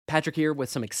Patrick here with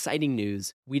some exciting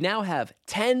news. We now have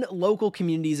 10 local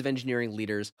communities of engineering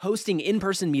leaders hosting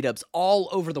in-person meetups all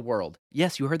over the world.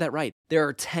 Yes, you heard that right. There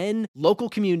are 10 local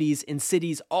communities in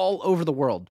cities all over the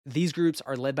world. These groups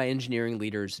are led by engineering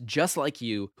leaders just like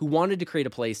you who wanted to create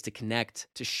a place to connect,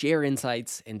 to share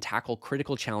insights, and tackle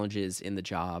critical challenges in the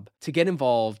job. To get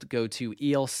involved, go to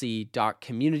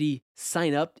elc.community.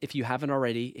 Sign up if you haven't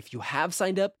already. If you have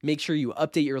signed up, make sure you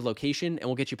update your location and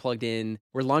we'll get you plugged in.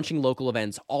 We're launching local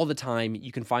events all the time.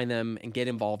 You can find them and get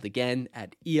involved again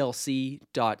at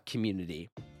elc.community.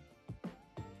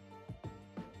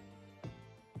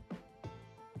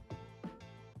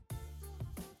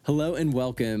 Hello and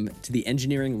welcome to the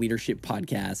Engineering Leadership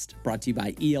Podcast, brought to you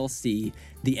by ELC,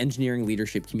 the engineering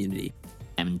leadership community.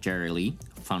 I'm Jerry Lee,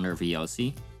 founder of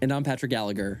ELC. And I'm Patrick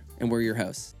Gallagher, and we're your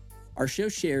hosts. Our show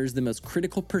shares the most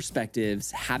critical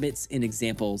perspectives, habits, and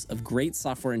examples of great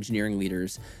software engineering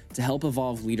leaders to help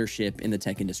evolve leadership in the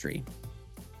tech industry.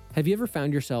 Have you ever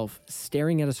found yourself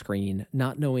staring at a screen,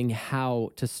 not knowing how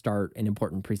to start an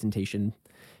important presentation?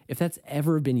 If that's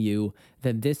ever been you,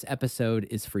 then this episode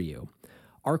is for you.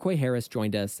 Arquay Harris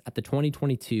joined us at the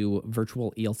 2022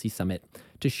 Virtual ELC Summit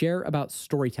to share about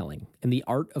storytelling and the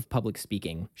art of public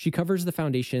speaking. She covers the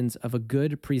foundations of a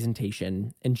good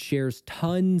presentation and shares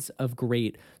tons of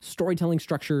great storytelling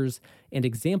structures and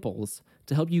examples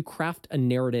to help you craft a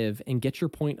narrative and get your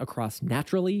point across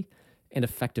naturally and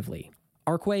effectively.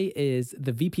 Arquay is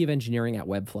the VP of Engineering at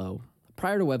Webflow.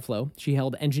 Prior to Webflow, she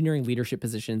held engineering leadership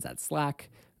positions at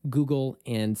Slack, Google,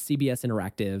 and CBS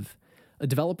Interactive. A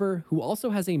developer who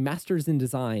also has a master's in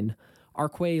design,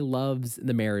 Arquay loves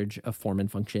the marriage of form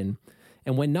and function.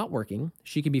 And when not working,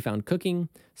 she can be found cooking,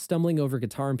 stumbling over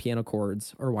guitar and piano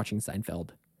chords, or watching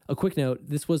Seinfeld. A quick note,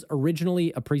 this was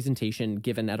originally a presentation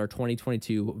given at our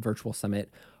 2022 Virtual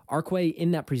Summit. Arquay,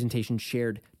 in that presentation,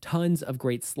 shared tons of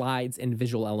great slides and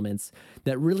visual elements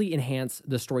that really enhance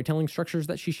the storytelling structures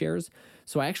that she shares.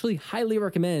 So I actually highly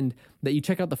recommend that you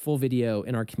check out the full video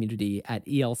in our community at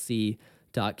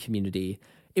elc.community.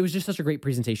 It was just such a great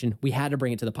presentation. We had to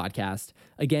bring it to the podcast.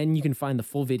 Again, you can find the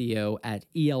full video at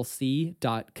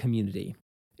elc.community.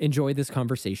 Enjoy this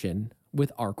conversation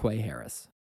with Arquay Harris.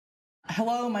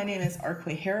 Hello, my name is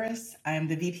Arquay Harris. I'm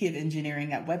the VP of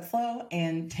Engineering at Webflow,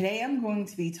 and today I'm going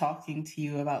to be talking to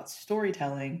you about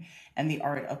storytelling and the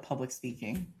art of public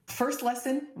speaking. First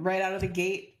lesson, right out of the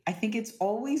gate, I think it's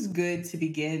always good to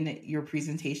begin your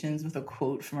presentations with a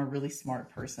quote from a really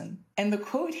smart person. And the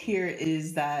quote here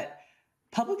is that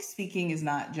public speaking is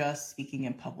not just speaking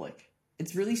in public.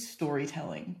 It's really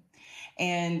storytelling.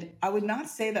 And I would not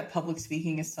say that public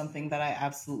speaking is something that I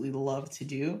absolutely love to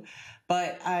do,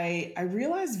 but I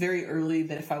realized very early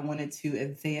that if I wanted to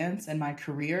advance in my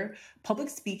career, public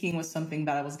speaking was something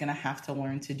that I was going to have to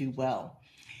learn to do well.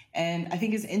 And I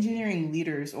think as engineering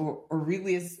leaders, or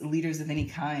really as leaders of any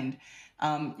kind,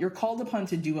 you're called upon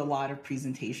to do a lot of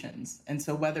presentations. And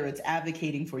so whether it's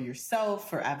advocating for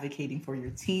yourself or advocating for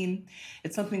your team,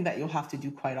 it's something that you'll have to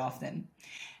do quite often.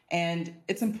 And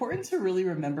it's important to really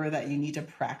remember that you need to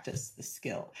practice the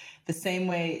skill. The same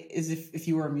way as if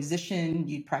you were a musician,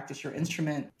 you'd practice your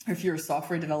instrument. Or if you're a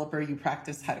software developer, you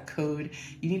practice how to code.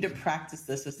 You need to practice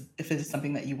this if it is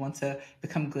something that you want to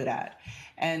become good at.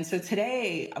 And so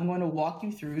today, I'm going to walk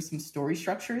you through some story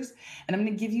structures, and I'm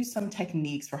going to give you some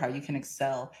techniques for how you can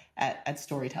excel at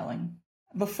storytelling.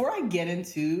 Before I get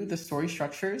into the story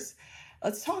structures,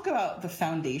 let's talk about the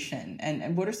foundation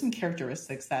and what are some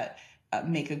characteristics that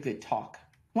make a good talk.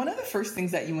 One of the first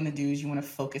things that you want to do is you want to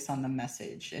focus on the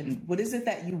message. And what is it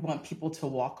that you want people to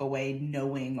walk away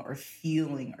knowing or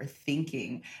feeling or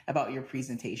thinking about your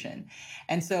presentation?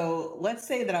 And so let's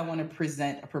say that I want to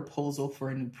present a proposal for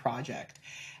a new project.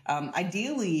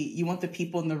 Ideally, you want the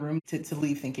people in the room to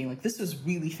leave thinking like, this was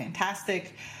really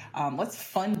fantastic. Let's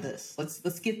fund this.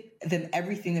 Let's get them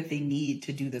everything that they need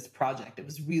to do this project. It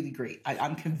was really great.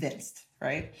 I'm convinced,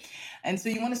 right? And so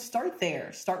you want to start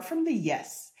there. Start from the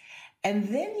yes. And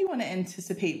then you want to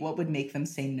anticipate what would make them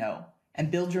say no and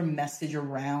build your message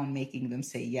around making them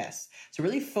say yes. So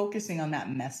really focusing on that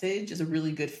message is a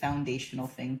really good foundational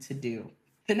thing to do.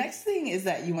 The next thing is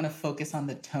that you want to focus on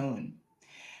the tone.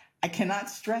 I cannot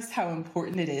stress how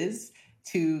important it is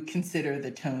to consider the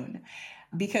tone.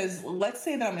 Because let's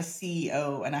say that I'm a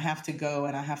CEO and I have to go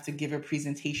and I have to give a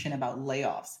presentation about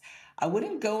layoffs. I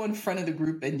wouldn't go in front of the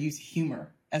group and use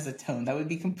humor as a tone. That would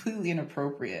be completely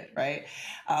inappropriate, right?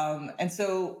 And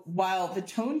so while the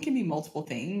tone can be multiple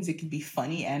things, it could be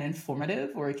funny and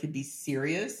informative, or it could be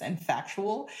serious and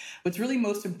factual. What's really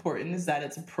most important is that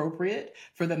it's appropriate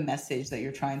for the message that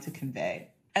you're trying to convey.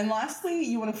 And lastly,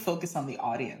 you want to focus on the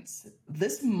audience.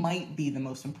 This might be the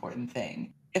most important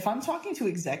thing. If I'm talking to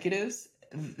executives,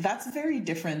 that's very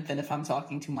different than if I'm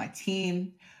talking to my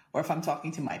team or if I'm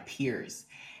talking to my peers.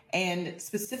 And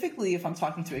specifically, if I'm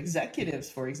talking to executives,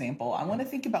 for example, I want to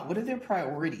think about what are their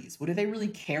priorities? What do they really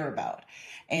care about?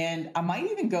 And I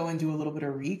might even go and do a little bit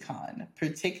of recon,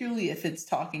 particularly if it's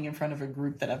talking in front of a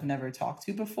group that I've never talked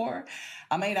to before.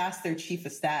 I might ask their chief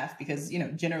of staff because,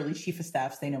 generally chief of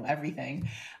staffs, they know everything.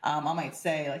 I might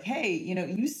say like, hey,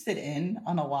 you sit in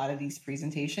on a lot of these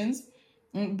presentations.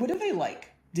 What do they like?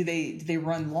 Do they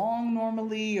run long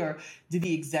normally, or do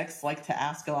the execs like to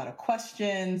ask a lot of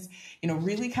questions?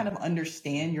 Really kind of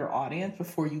understand your audience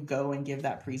before you go and give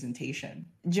that presentation.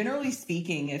 Generally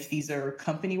speaking, if these are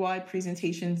company-wide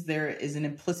presentations, there is an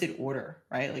implicit order,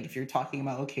 right? Like if you're talking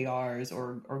about OKRs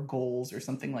or goals or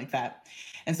something like that.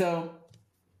 And so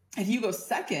if you go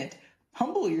second,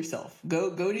 humble yourself.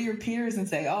 Go to your peers and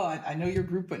say, oh, I know your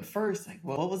group went first. Like,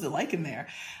 well, what was it like in there?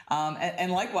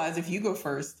 And likewise, if you go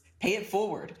first, pay it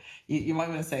forward. You might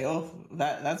want to say, oh,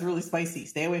 that's really spicy.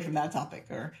 Stay away from that topic,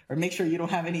 or make sure you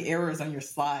don't have any errors on your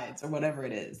slides or whatever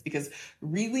it is, because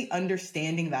really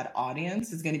understanding that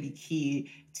audience is going to be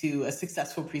key to a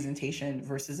successful presentation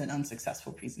versus an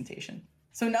unsuccessful presentation.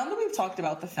 So now that we've talked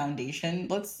about the foundation,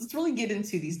 let's really get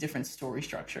into these different story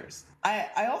structures.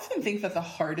 I often think that the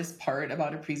hardest part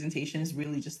about a presentation is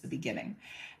really just the beginning.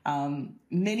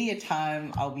 Many a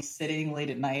time I'll be sitting late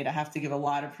at night. I have to give a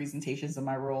lot of presentations in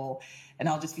my role, and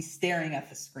I'll just be staring at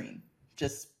the screen,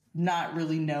 just not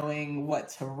really knowing what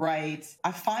to write.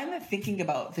 I find that thinking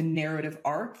about the narrative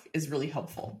arc is really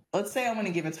helpful. Let's say I want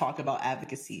to give a talk about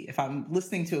advocacy. If I'm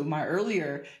listening to my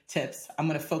earlier tips, I'm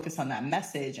going to focus on that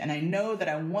message. And I know that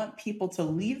I want people to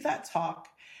leave that talk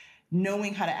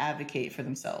knowing how to advocate for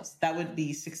themselves. That would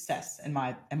be success in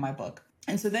my book.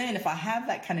 And so then if I have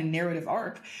that kind of narrative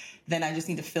arc, then I just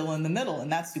need to fill in the middle.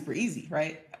 And that's super easy,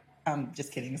 right? I'm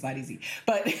just kidding. It's not easy.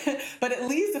 But at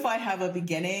least if I have a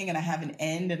beginning and I have an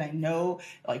end and I know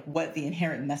like what the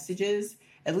inherent message is,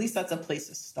 at least that's a place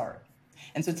to start.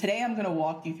 And so today I'm going to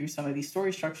walk you through some of these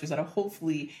story structures that will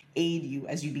hopefully aid you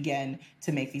as you begin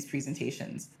to make these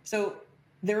presentations. So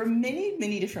there are many,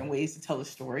 many different ways to tell a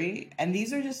story. And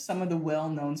these are just some of the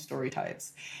well-known story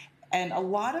types. And a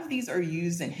lot of these are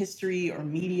used in history or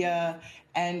media,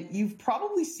 and you've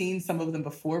probably seen some of them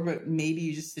before, but maybe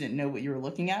you just didn't know what you were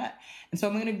looking at. And so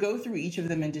I'm going to go through each of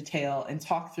them in detail and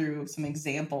talk through some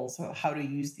examples of how to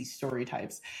use these story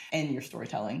types in your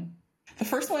storytelling. The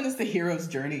first one is the hero's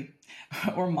journey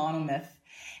or monomyth.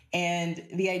 And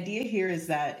the idea here is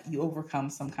that you overcome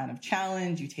some kind of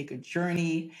challenge, you take a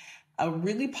journey. A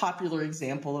really popular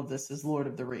example of this is Lord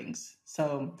of the Rings.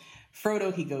 So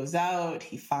Frodo, he goes out,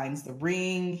 he finds the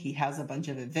ring, he has a bunch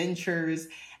of adventures,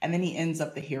 and then he ends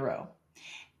up the hero.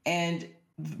 And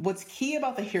what's key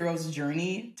about the hero's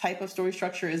journey type of story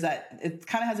structure is that it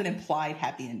kind of has an implied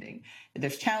happy ending.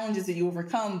 There's challenges that you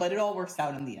overcome, but it all works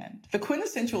out in the end. The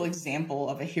quintessential example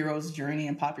of a hero's journey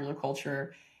in popular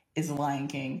culture is The Lion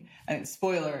King. I mean,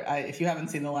 spoiler, if you haven't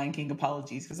seen The Lion King,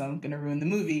 apologies, because I'm going to ruin the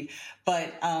movie.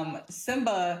 But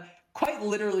Simba quite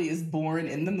literally is born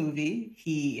in the movie.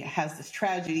 He has this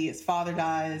tragedy. His father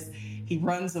dies. He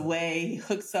runs away. He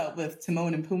hooks up with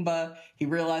Timon and Pumbaa. He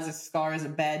realizes Scar is a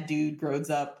bad dude, grows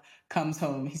up, comes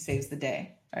home. He saves the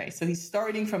day. All right. So he's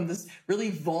starting from this really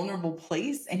vulnerable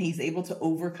place, and he's able to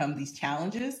overcome these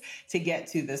challenges to get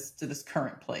to this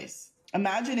current place.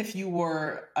 Imagine if you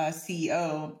were a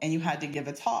CEO and you had to give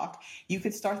a talk. You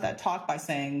could start that talk by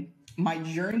saying, my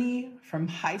journey from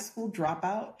high school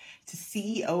dropout to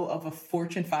CEO of a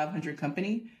Fortune 500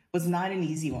 company was not an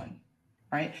easy one,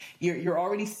 right? You're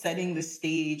already setting the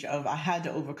stage of, I had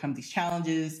to overcome these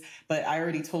challenges, but I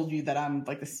already told you that I'm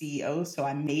like the CEO, so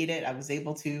I made it. I was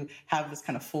able to have this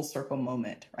kind of full circle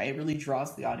moment, right? It really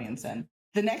draws the audience in.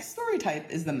 The next story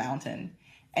type is the mountain.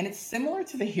 And it's similar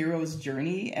to the hero's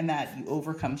journey in that you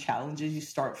overcome challenges, you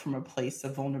start from a place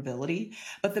of vulnerability.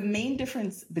 But the main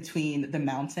difference between the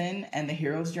mountain and the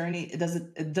hero's journey,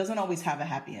 it doesn't always have a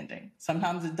happy ending.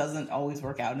 Sometimes it doesn't always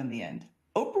work out in the end.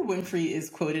 Oprah Winfrey is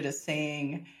quoted as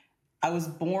saying, I was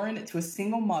born to a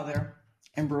single mother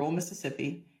in rural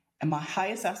Mississippi, and my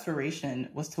highest aspiration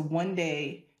was to one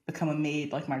day become a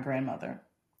maid like my grandmother.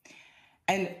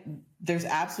 And there's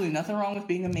absolutely nothing wrong with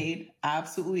being a maid,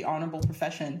 absolutely honorable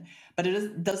profession, but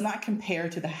it does not compare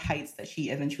to the heights that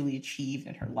she eventually achieved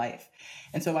in her life.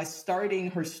 And so by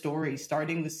starting her story,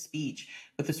 starting the speech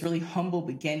with this really humble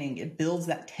beginning, it builds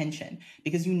that tension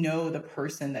because you know the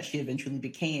person that she eventually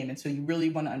became. And so you really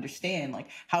want to understand, like,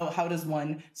 how does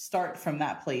one start from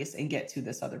that place and get to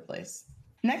this other place?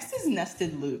 Next is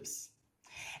nested loops.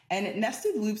 And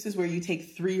nested loops is where you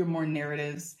take 3 or more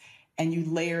narratives and you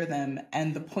layer them,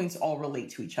 and the points all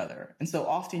relate to each other. And so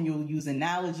often you'll use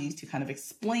analogies to kind of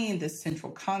explain this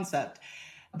central concept.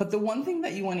 But the one thing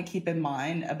that you want to keep in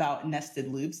mind about nested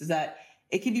loops is that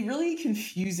it can be really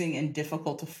confusing and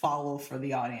difficult to follow for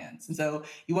the audience. And so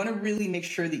you want to really make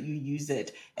sure that you use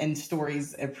it in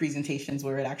stories and presentations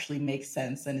where it actually makes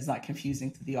sense and is not confusing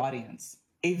to the audience.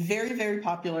 A very, very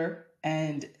popular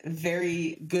and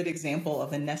very good example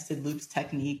of a nested loops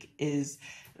technique is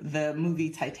the movie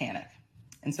Titanic.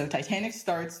 And so Titanic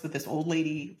starts with this old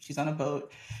lady, she's on a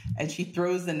boat, and she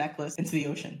throws the necklace into the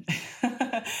ocean.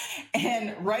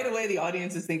 And right away, the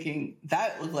audience is thinking,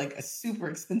 that looked like a super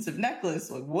expensive necklace.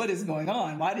 Like, what is going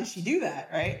on? Why did she do that,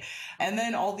 right? And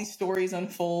then all these stories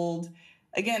unfold.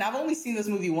 Again, I've only seen this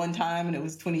movie one time, and it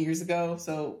was 20 years ago.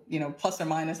 So, plus or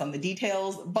minus on the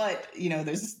details. But,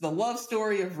 there's the love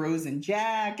story of Rose and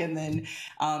Jack. And then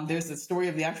there's the story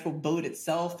of the actual boat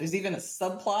itself. There's even a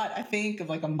subplot, I think, of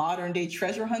like a modern day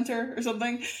treasure hunter or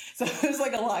something. So there's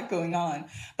like a lot going on.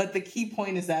 But the key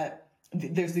point is that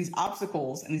there's these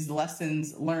obstacles and these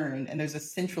lessons learned, and there's a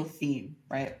central theme,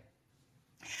 right?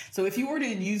 So if you were to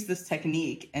use this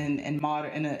technique in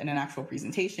an actual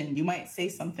presentation, you might say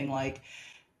something like,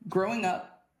 growing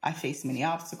up, I faced many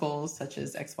obstacles such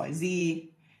as XYZ.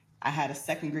 I had a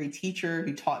second grade teacher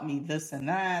who taught me this and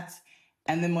that.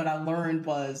 And then what I learned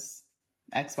was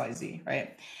XYZ,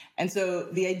 right? And so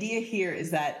the idea here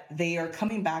is that they are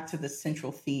coming back to the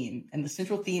central theme. And the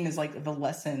central theme is like the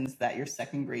lessons that your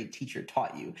second grade teacher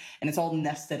taught you. And it's all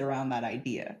nested around that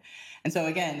idea. And so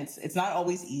again, it's not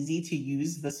always easy to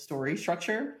use the story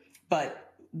structure,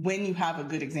 but when you have a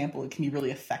good example, it can be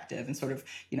really effective and sort of,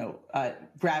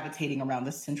 gravitating around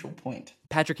the central point.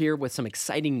 Patrick here with some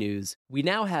exciting news. We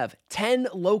now have 10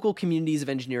 local communities of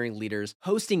engineering leaders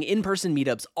hosting in-person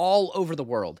meetups all over the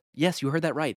world. Yes, you heard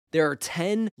that right. There are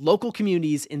 10 local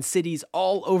communities in cities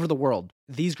all over the world.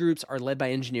 These groups are led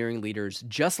by engineering leaders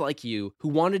just like you who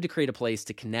wanted to create a place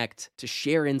to connect, to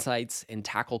share insights, and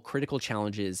tackle critical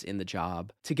challenges in the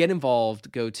job. To get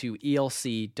involved, go to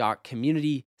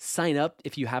elc.community. Sign up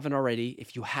if you haven't already.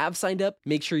 If you have signed up,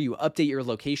 make sure you update your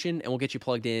location and we'll get you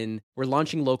plugged in. We're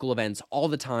launching local events all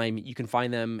the time. You can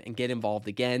find them and get involved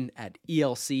again at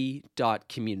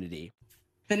elc.community.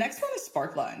 The next one is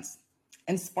Sparklines.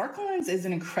 And Sparklines is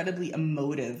an incredibly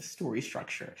emotive story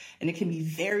structure. And it can be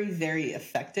very, very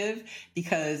effective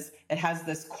because it has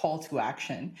this call to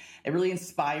action. It really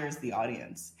inspires the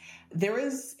audience. There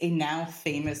is a now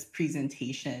famous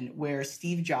presentation where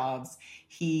Steve Jobs,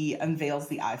 he unveils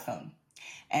the iPhone.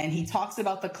 And he talks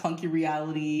about the clunky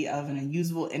reality of an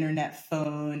unusable internet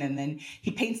phone. And then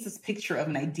he paints this picture of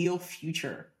an ideal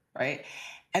future, right?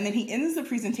 And then he ends the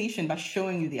presentation by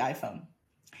showing you the iPhone.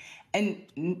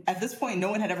 And at this point, no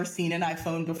one had ever seen an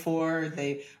iPhone before.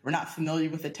 They were not familiar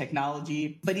with the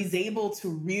technology, but he's able to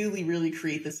really, really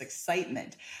create this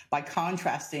excitement by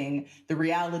contrasting the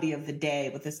reality of the day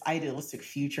with this idealistic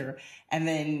future. And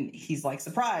then he's like,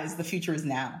 surprise, the future is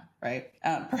now, right?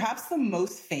 Perhaps the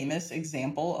most famous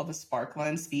example of a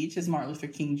Sparkline speech is Martin Luther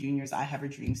King Jr.'s I Have a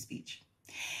Dream speech.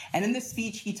 And in this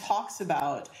speech, he talks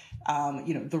about,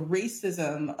 the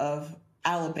racism of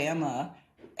Alabama,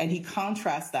 and he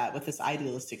contrasts that with this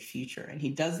idealistic future. And he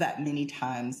does that many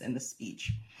times in the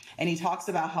speech. And he talks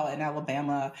about how in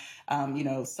Alabama,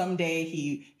 someday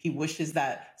he wishes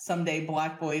that someday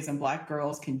Black boys and Black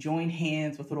girls can join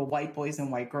hands with little white boys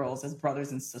and white girls as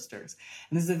brothers and sisters.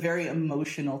 And this is a very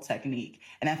emotional technique.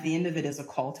 And at the end of it is a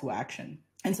call to action.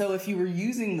 And so if you were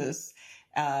using this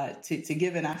to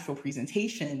give an actual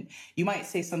presentation, you might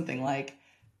say something like,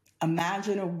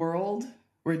 imagine a world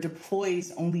where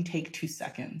deploys only take 2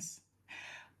 seconds?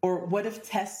 Or what if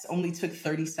tests only took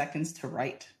 30 seconds to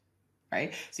write,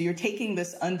 right? So you're taking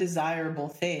this undesirable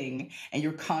thing and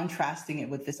you're contrasting it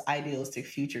with this idealistic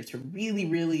future to really,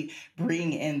 really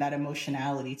bring in that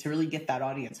emotionality, to really get that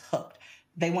audience hooked.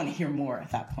 They want to hear more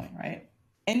at that point, right?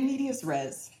 En medias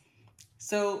res.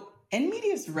 So en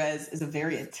medias res is a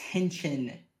very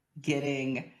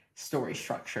attention-getting story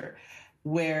structure,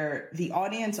 where the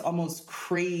audience almost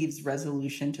craves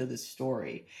resolution to the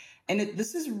story. And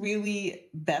this is really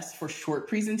best for short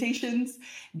presentations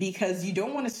because you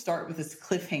don't want to start with this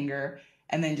cliffhanger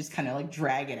and then just kind of like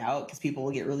drag it out because people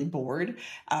will get really bored.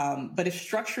 But if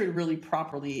structured really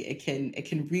properly, it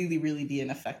can really, really be an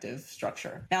effective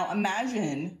structure. Now,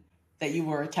 imagine that you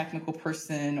were a technical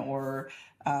person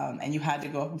and you had to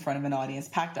go up in front of an audience,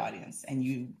 packed audience, and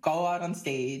you go out on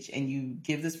stage and you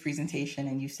give this presentation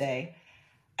and you say,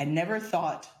 I never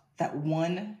thought that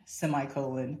one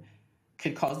semicolon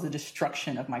could cause the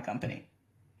destruction of my company.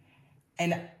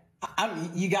 And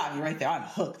You got me right there. I'm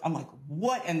hooked. I'm like,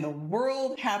 what in the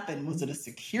world happened? Was it a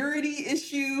security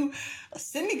issue?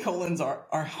 Semicolons are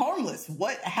harmless.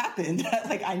 What happened?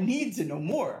 Like, I need to know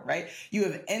more, right? You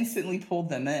have instantly pulled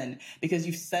them in because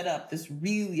you've set up this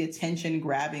really attention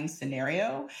grabbing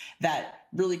scenario that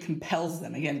really compels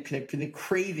them. Again, they're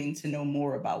craving to know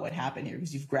more about what happened here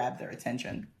because you've grabbed their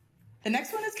attention. The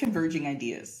next one is converging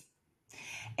ideas.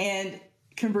 And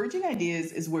converging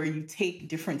ideas is where you take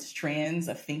different strands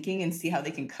of thinking and see how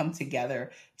they can come together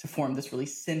to form this really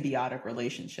symbiotic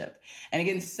relationship. And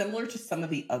again, similar to some of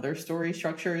the other story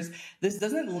structures, this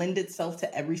doesn't lend itself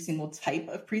to every single type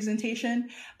of presentation,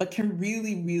 but can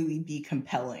really, really be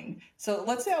compelling. So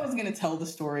let's say I was going to tell the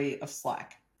story of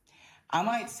Slack. I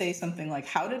might say something like,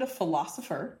 how did a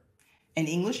philosopher, an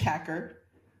English hacker,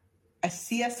 a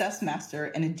CSS master,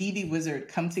 and a DB wizard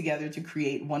come together to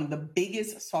create one of the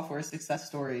biggest software success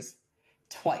stories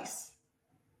twice,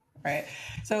 right?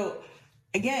 So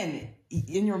again,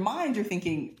 in your mind, you're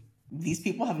thinking, these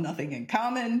people have nothing in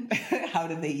common. How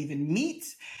did they even meet?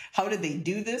 How did they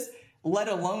do this? Let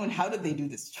alone, how did they do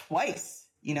this twice?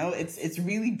 You know, it's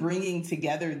really bringing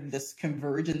together this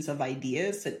convergence of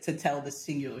ideas to tell this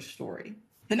singular story.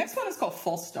 The next one is called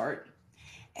false start.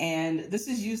 And this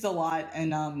is used a lot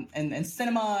in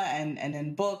cinema and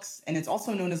in books, and it's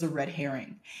also known as a red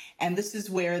herring. And this is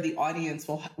where the audience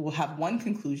will have one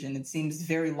conclusion. It seems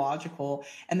very logical,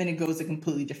 and then it goes a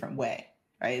completely different way,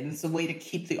 right? And it's a way to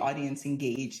keep the audience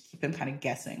engaged, keep them kind of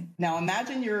guessing. Now,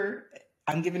 imagine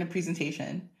I'm giving a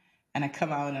presentation, and I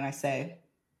come out and I say,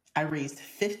 I raised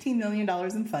 $15 million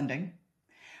in funding.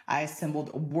 I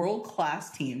assembled a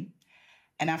world-class team.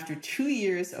 And after 2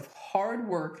 years of hard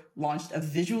work, launched a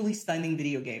visually stunning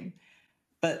video game.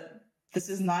 But this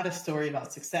is not a story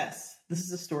about success. This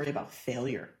is a story about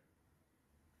failure.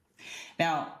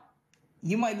 Now,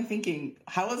 you might be thinking,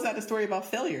 how is that a story about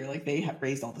failure? Like, they have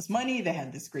raised all this money, they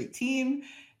had this great team,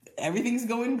 everything's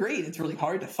going great. It's really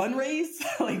hard to fundraise.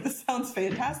 Like, this sounds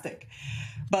fantastic.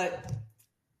 But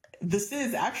this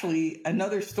is actually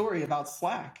another story about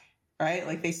Slack. Right?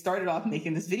 Like, they started off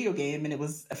making this video game and it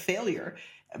was a failure,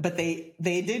 but they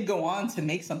did go on to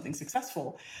make something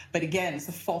successful. But again, it's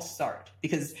a false start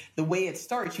because the way it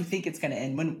starts, you think it's going to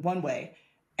end one way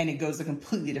and it goes a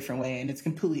completely different way, and it's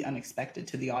completely unexpected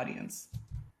to the audience.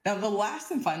 Now, the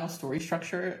last and final story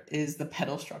structure is the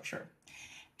petal structure.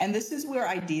 And this is where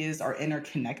ideas are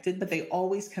interconnected, but they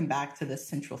always come back to the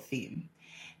central theme.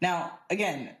 Now,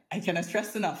 again, I cannot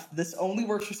stress enough, this only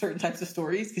works for certain types of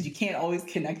stories because you can't always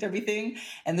connect everything.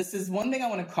 And this is one thing I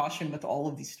want to caution with all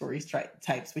of these stories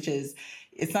types, which is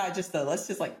it's not just let's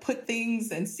just like put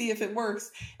things and see if it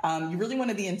works. You really want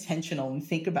to be intentional and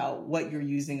think about what you're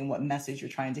using and what message you're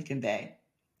trying to convey.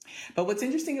 But what's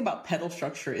interesting about petal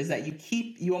structure is that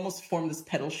you almost form this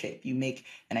petal shape. You make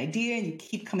an idea and you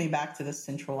keep coming back to the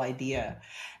central idea.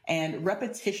 And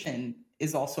repetition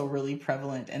is also really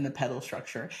prevalent in the petal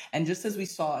structure. And just as we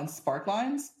saw in spark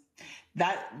lines,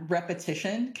 that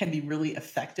repetition can be really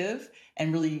effective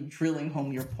and really drilling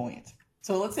home your point.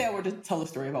 So let's say I were to tell a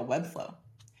story about Webflow.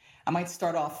 I might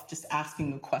start off just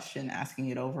asking a question, asking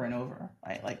it over and over,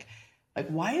 right? Like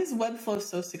why is Webflow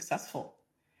so successful?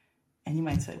 And you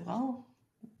might say, well,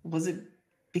 was it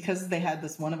because they had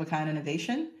this one-of-a-kind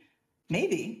innovation?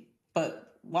 Maybe,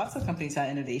 but lots of companies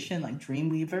had innovation like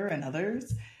Dreamweaver and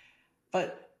others.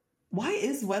 But why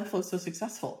is Webflow so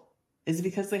successful? Is it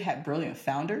because they had brilliant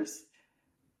founders?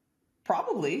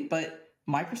 Probably, but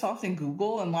Microsoft and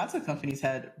Google and lots of companies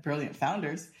had brilliant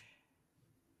founders.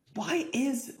 Why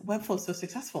is Webflow so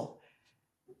successful?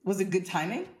 Was it good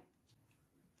timing?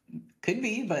 Could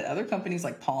be, but other companies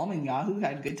like Palm and Yahoo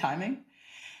had good timing.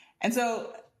 And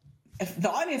so if the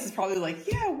audience is probably like,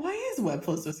 yeah, why is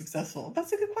Webflow so successful?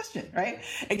 That's a good question, right?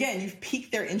 Again, you've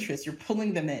piqued their interest. You're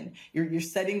pulling them in. You're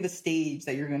setting the stage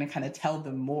that you're going to kind of tell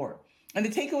them more. And the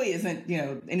takeaway isn't,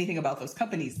 anything about those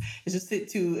companies. It's just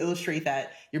to illustrate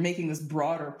that you're making this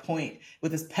broader point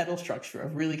with this petal structure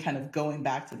of really kind of going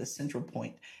back to the central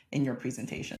point in your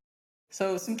presentation.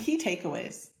 So some key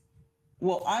takeaways.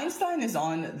 Well, Einstein is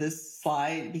on this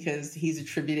slide because he's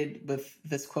attributed with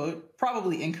this quote,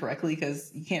 probably incorrectly because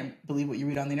you can't believe what you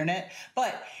read on the internet,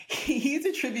 but he's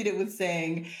attributed with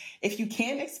saying, if you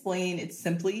can't explain it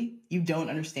simply, you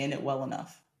don't understand it well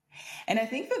enough. And I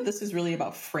think that this is really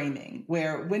about framing,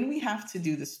 where when we have to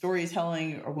do the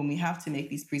storytelling or when we have to make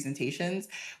these presentations,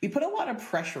 we put a lot of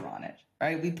pressure on it,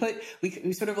 right?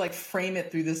 We sort of like frame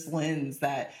it through this lens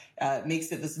that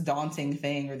makes it this daunting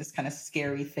thing or this kind of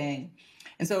scary thing.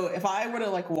 And so if I were to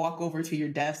like walk over to your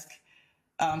desk,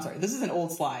 I'm sorry, this is an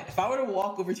old slide. If I were to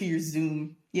walk over to your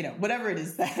Zoom, whatever it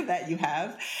is that you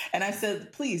have, and I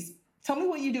said, please tell me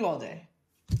what you do all day.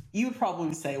 You would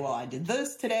probably say, well, I did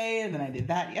this today and then I did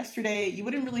that yesterday. You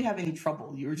wouldn't really have any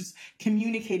trouble. You were just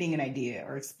communicating an idea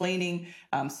or explaining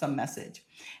some message.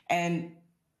 And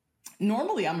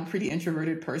normally I'm a pretty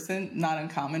introverted person, not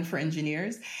uncommon for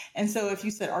engineers. And so if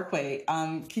you said, Arquay,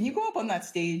 can you go up on that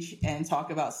stage and talk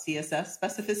about CSS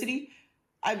specificity?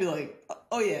 I'd be like,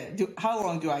 oh yeah, how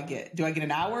long do I get? Do I get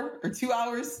an hour or 2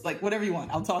 hours? Like whatever you want.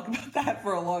 I'll talk about that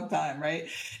for a long time, right?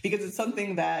 Because it's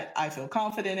something that I feel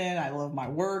confident in. I love my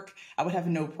work. I would have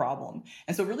no problem.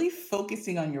 And so really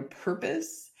focusing on your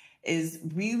purpose is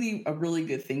really a really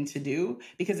good thing to do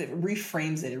because it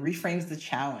reframes it. It reframes the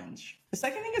challenge. The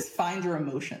second thing is find your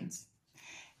emotions.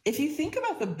 If you think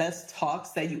about the best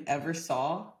talks that you ever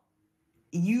saw,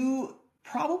 you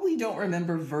probably don't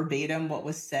remember verbatim what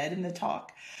was said in the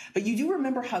talk, but you do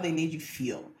remember how they made you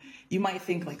feel. You might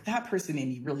think like that person made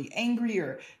me really angry,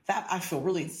 or that I feel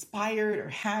really inspired or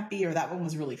happy, or that one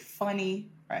was really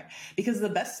funny, right? Because the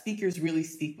best speakers really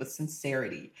speak with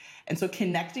sincerity. And so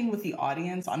connecting with the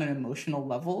audience on an emotional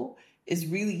level is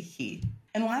really key.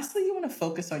 And lastly, you want to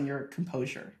focus on your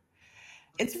composure.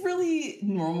 It's really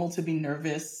normal to be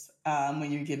nervous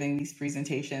when you're giving these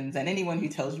presentations, and anyone who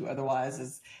tells you otherwise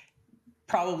is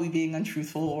probably being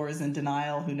untruthful or is in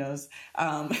denial, who knows,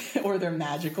 or they're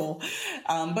magical.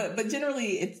 But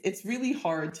generally, it's really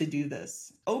hard to do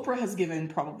this. Oprah has given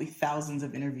probably thousands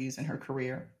of interviews in her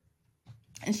career.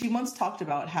 And she once talked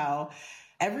about how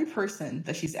every person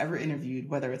that she's ever interviewed,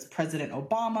 whether it's President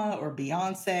Obama or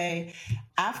Beyonce,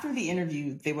 after the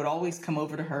interview, they would always come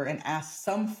over to her and ask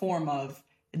some form of,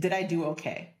 did I do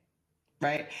okay?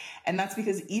 Right? And that's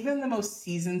because even the most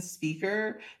seasoned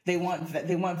speaker, they want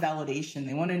validation.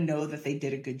 They want to know that they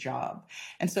did a good job.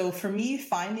 And so for me,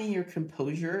 finding your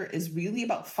composure is really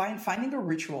about finding a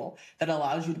ritual that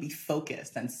allows you to be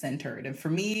focused and centered. And for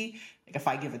me, like if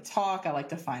I give a talk, I like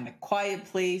to find a quiet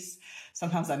place.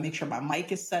 Sometimes I make sure my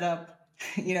mic is set up,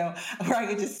 where I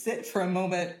can just sit for a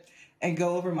moment and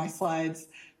go over my slides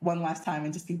one last time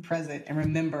and just be present and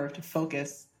remember to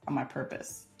focus on my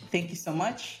purpose. Thank you so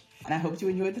much. And I hope you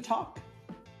enjoyed the talk.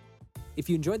 If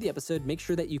you enjoyed the episode, make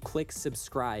sure that you click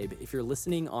subscribe if you're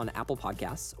listening on Apple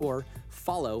Podcasts, or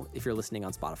follow if you're listening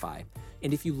on Spotify.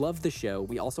 And if you love the show,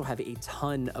 we also have a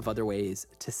ton of other ways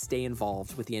to stay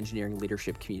involved with the engineering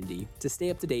leadership community. To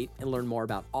stay up to date and learn more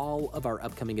about all of our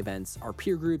upcoming events, our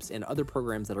peer groups, and other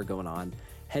programs that are going on,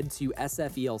 head to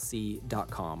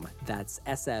sfelc.com. That's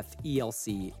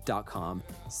sfelc.com.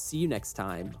 See you next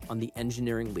time on the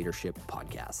Engineering Leadership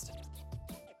Podcast.